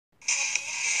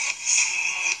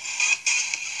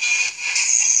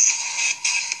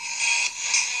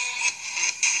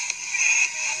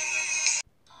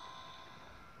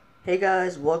Hey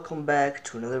guys, welcome back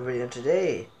to another video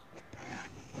today.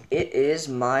 It is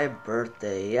my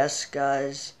birthday. Yes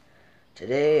guys,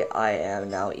 today I am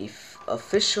now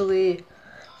officially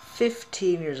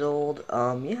 15 years old.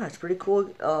 Yeah, it's pretty cool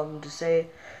to say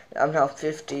I'm now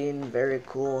 15. Very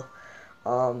cool.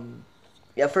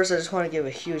 Yeah, first I just want to give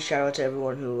a huge shout out to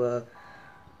everyone who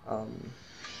um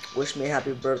wished me a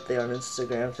happy birthday on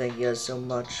Instagram. Thank you guys so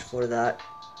much for that.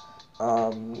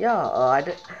 Yeah,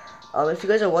 if you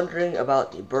guys are wondering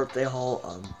about the birthday haul,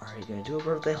 are you gonna do a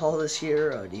birthday haul this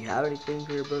year? Do you have anything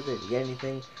for your birthday? Did you get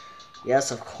anything?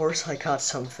 Yes, of course I got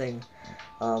something,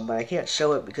 but I can't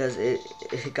show it because it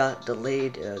got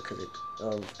delayed because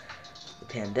of the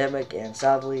pandemic, and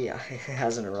sadly, it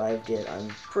hasn't arrived yet. I'm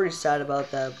pretty sad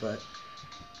about that, but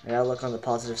I gotta look on the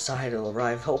positive side. It'll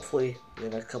arrive hopefully in the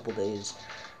next couple days.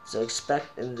 So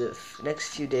expect in the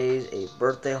next few days a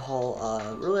birthday haul.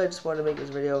 Really, I just wanted to make this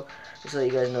video just so that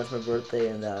you guys know it's my birthday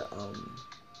and that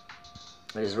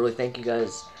I just really thank you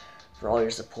guys for all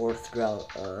your support throughout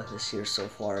this year so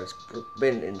far. It's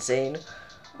been insane.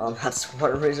 That's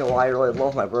one reason why I really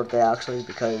love my birthday actually,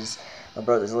 because my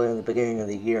birthday's literally in the beginning of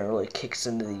the year and it really kicks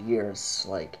into the year. It's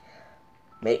like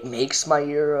makes my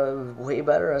year way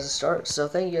better as a start. So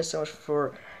thank you guys so much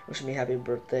for wishing me happy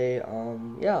birthday.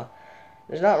 Yeah,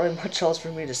 there's not really much else for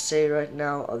me to say right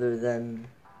now other than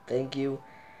thank you.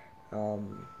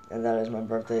 And that is my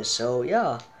birthday. So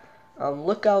yeah,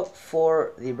 look out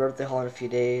for the birthday haul in a few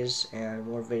days and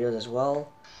more videos as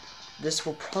well. This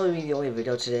will probably be the only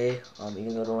video today,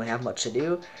 even though I don't really have much to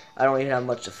do. I don't even have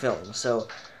much to film. So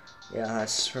yeah,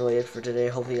 that's really it for today.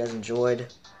 Hopefully you guys enjoyed.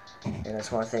 And I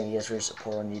just want to thank you guys for your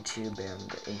support on YouTube and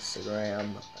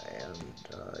Instagram.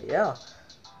 And yeah,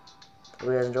 hope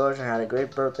you guys enjoyed and had a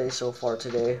great birthday so far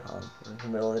today. In the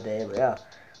middle of the day, but yeah,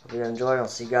 hope you guys enjoyed. I'll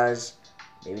see you guys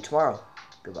maybe tomorrow.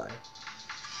 Goodbye.